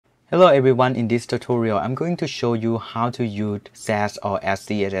Hello everyone, in this tutorial I'm going to show you how to use Sass or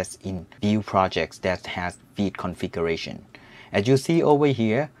Scss in Vue projects that has Vite configuration. As you see over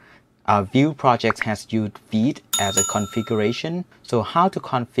here, our Vue project has used Vite as a configuration. So how to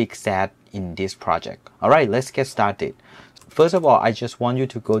configure Sass in this project? Alright, let's get started. First of all, I just want you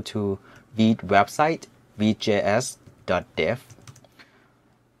to go to Vite website, vitejs.dev,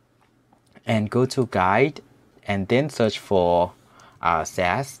 and go to guide and then search for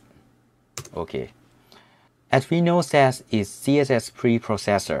Sass. Okay, as we know, Sass is CSS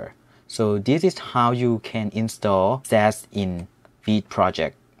preprocessor. So this is how you can install Sass in Vite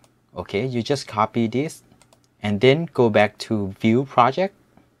project. Okay, you just copy this and then go back to Vue project.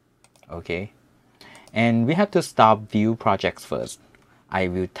 Okay, and we have to stop Vue projects first. I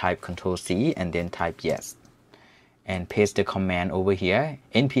will type Ctrl+C and then type yes, and paste the command over here,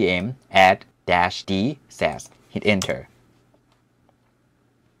 npm add -d Sass. Hit enter.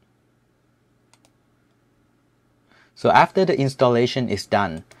 So after the installation is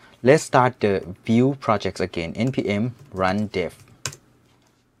done, let's start the Vue projects again. npm run dev.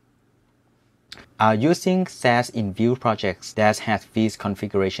 Using Sass in Vue projects that has Vite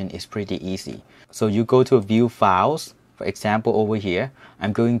configuration is pretty easy. So you go to Vue files. For example, over here,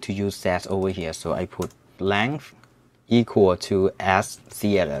 I'm going to use Sass over here. So I put length equal to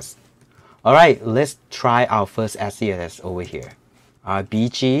Scss. All right, let's try our first Scss over here.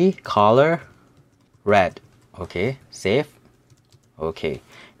 BG color red. Okay, save. Okay,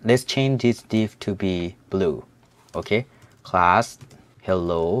 let's change this div to be blue. Okay, class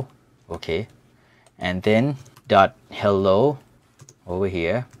hello. Okay, and then dot hello over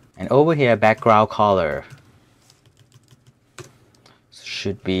here, and over here background color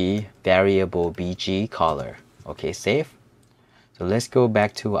should be variable bg color. Okay, save. So let's go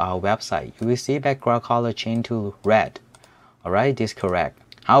back to our website. You will see background color change to red. All right, this is correct.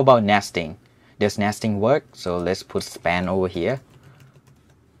 How about nesting? Does nesting work? So let's put span over here.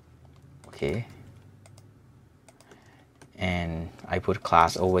 Okay, and I put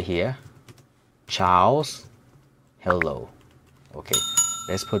class over here, child's hello. Okay,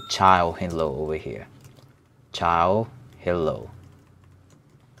 let's put child hello over here, child hello,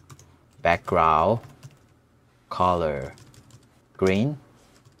 background color green,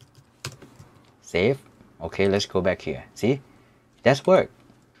 save. Okay, let's go back here. See, that's work.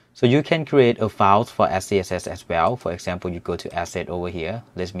 So you can create a file for Scss as well. For example, you go to asset over here.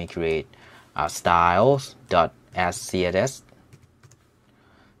 Let me create styles.scss.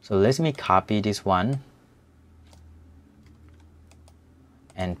 So let me copy this one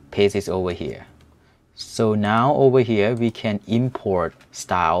and paste it over here. So now over here we can import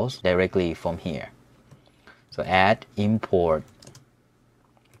styles directly from here. So add import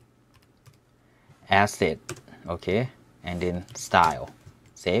asset, okay, and then style.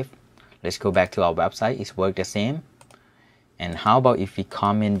 Save. Let's go back to our website. It's worked the same. And how about if we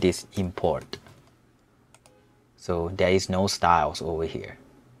comment this import? So there is no styles over here.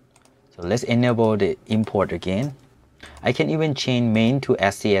 So let's enable the import again. I can even change main to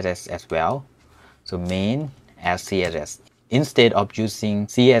Scss as well. So main Scss. Instead of using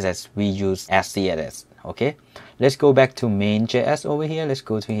CSS, we use Scss. Okay. Let's go back to main.js over here. Let's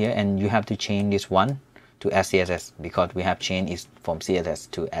go to here, and you have to change this one to Scss because we have changed it from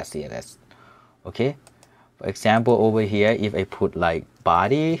CSS to Scss. Okay, for example, over here, if I put like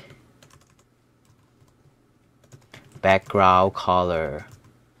body background color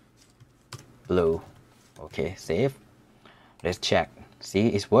blue, okay, save. Let's check. See,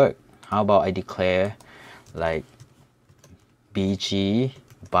 it's worked. How about I declare like bg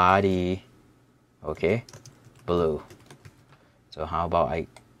body, okay, blue. So how about I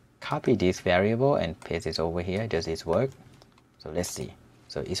copy this variable and paste it over here? Does it work? So let's see.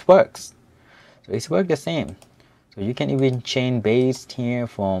 So it works. So it's worked the same. So you can even change base here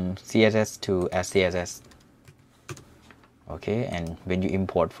from CSS to Scss. Okay, and when you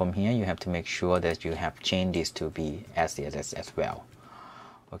import from here, you have to make sure that you have changed this to be Scss as well.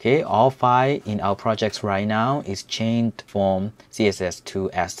 Okay, all files in our projects right now is changed from CSS to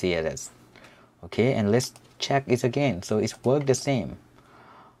Scss. Okay, and let's check it again. So it's worked the same.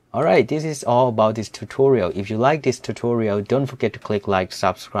 Alright, this is all about this tutorial. If you like this tutorial, don't forget to click like,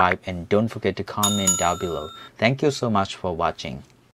 subscribe, and don't forget to comment down below. Thank you so much for watching.